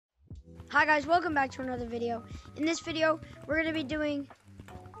Hi guys, welcome back to another video. In this video, we're going to be doing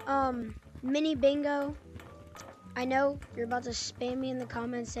mini bingo. I know you're about to spam me in the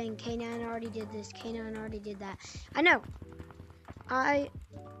comments saying K9 already did this, K9 already did that. I know. I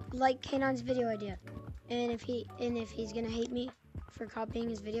like K9's video idea. And if he's going to hate me for copying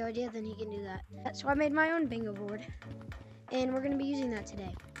his video idea, then he can do that. So I made my own bingo board. And we're going to be using that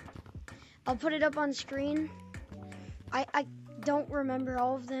today. I'll put it up on screen. I don't remember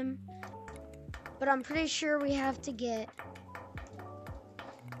all of them, but I'm pretty sure we have to get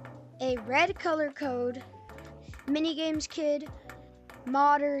a red color code, minigames kid,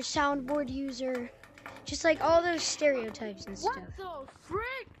 modder, soundboard user, just like all those stereotypes and stuff. What the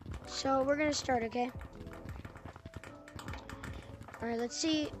frick? So we're gonna start, okay? All right, let's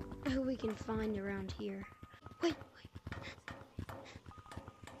see who we can find around here. Wait.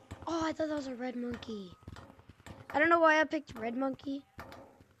 Oh, I thought that was a red monkey. I don't know why I picked red monkey,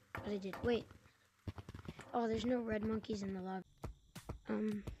 but I did. Wait. Oh, there's no red monkeys in the lobby.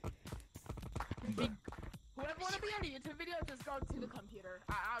 Whoever want to be on the YouTube video, just go to the computer.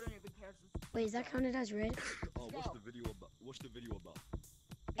 I don't even care. Wait, is that counted as red? Oh, what's the video about? What's the video about?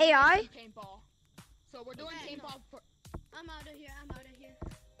 AI? Paintball. So we're doing paintball for... I'm out of here.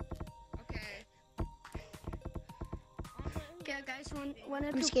 Okay. Yeah, guys,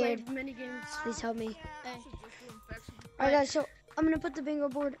 wanted I'm to scared. play mini games. Please help me. Hey. Alright guys, so I'm gonna put the bingo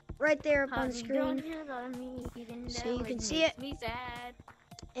board right there up on the screen so you can see it. Me sad.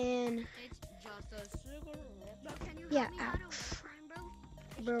 And It's just a cigarette. yeah,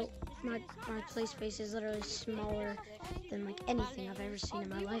 bro, my play space is literally smaller than like anything I've ever seen in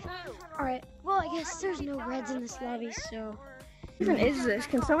my life. Alright, well I guess there's no reds in this lobby, so What even is this?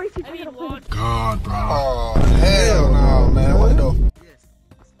 Can somebody teach me how to play? God, bro. Oh, hell no, man. What the? Yes.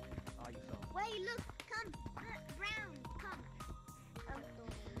 Wait, look, come, Brown, come.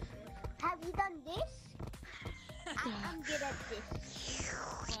 Have you done this? I'm good at this.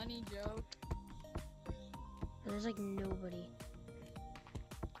 Funny joke. there's like nobody.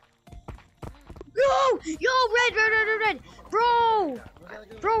 No! Yo, red!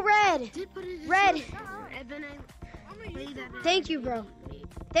 Bro, red! Red! And then Thank you, bro.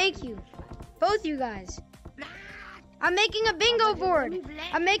 Thank you. Both you guys. I'm making a bingo board.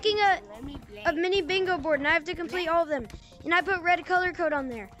 I'm making a mini bingo board, and I have to complete all of them. And I put red color code on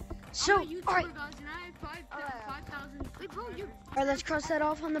there. So, alright. Alright, let's cross that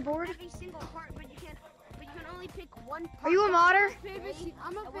off on the board. every single part, but you can only pick one part. Are you a modder?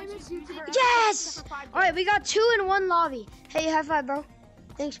 I'm a famous YouTuber. Yes! Alright, we got 2 in 1 lobby. Hey, high five, bro.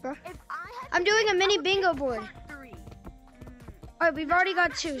 Thanks, bro. I'm doing a mini bingo board. Alright, we've already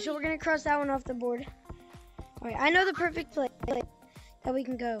got 2, so we're gonna cross that one off the board. Alright, I know the perfect place that we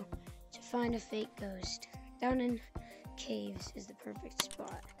can go to find a fake ghost. Down in caves is the perfect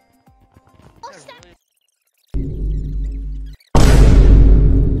spot.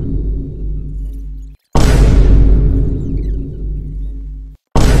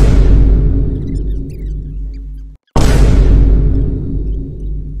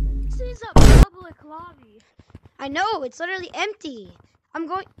 This is a public lobby. I know, it's literally empty. I'm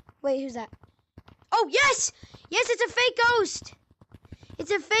going... Wait, who's that? Oh, yes! Yes, it's a fake ghost!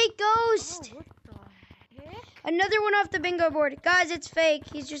 It's a fake ghost! What the heck? Another one off the bingo board. Guys, it's fake.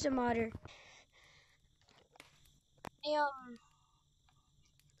 He's just a modder.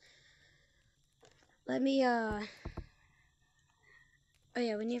 Let me, Oh,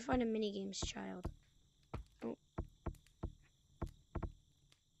 yeah, we need to find a minigames child. Oh.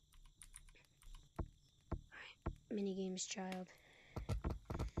 Alright, minigames child.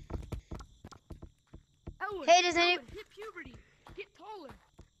 Owen, Hey, does any... Owen, hit puberty. Get taller.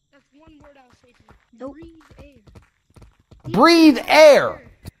 That's one word I'll say to you. Nope. Breathe air. Breathe air.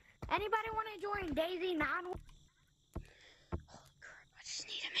 Anybody want to join Daisy 9? Holy crap, I just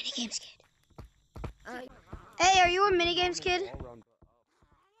need a minigames kid. Hey, are you a minigames kid?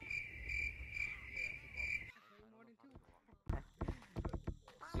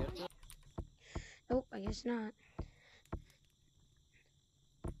 Nope, I guess not.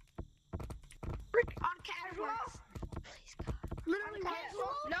 On casual. Please, God. Literally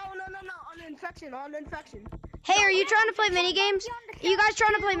No, on infection. Hey, are you trying to play minigames? Are you guys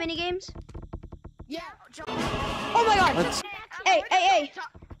trying to play minigames? Yeah. Oh my God! Hey!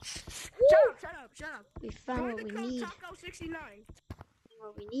 Shut up. We found what we need. Taco 69.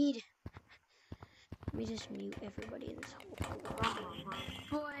 What we need. Let me just mute everybody in this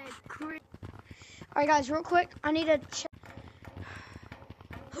whole. Boy, Chris. Alright, guys, real quick. I need to check.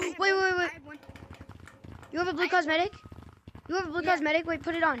 Wait. You have a blue cosmetic? You have a blue cosmetic? Wait,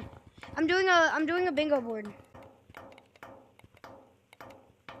 put it on. I'm doing a bingo board.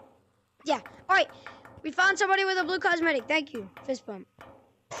 Yeah. All right. We found somebody with a blue cosmetic. Thank you. Fist bump.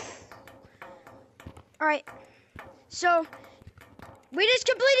 All right. So we just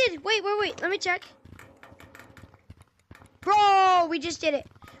completed. Wait. Let me check. Bro, we just did it.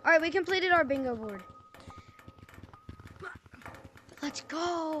 All right, we completed our bingo board. Let's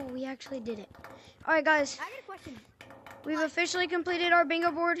go. We actually did it. All right, guys. I got a question. We've officially completed our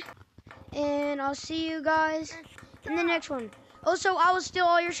bingo board. And I'll see you guys in the next one. Also, I will steal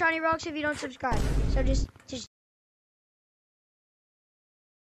all your shiny rocks if you don't subscribe. So just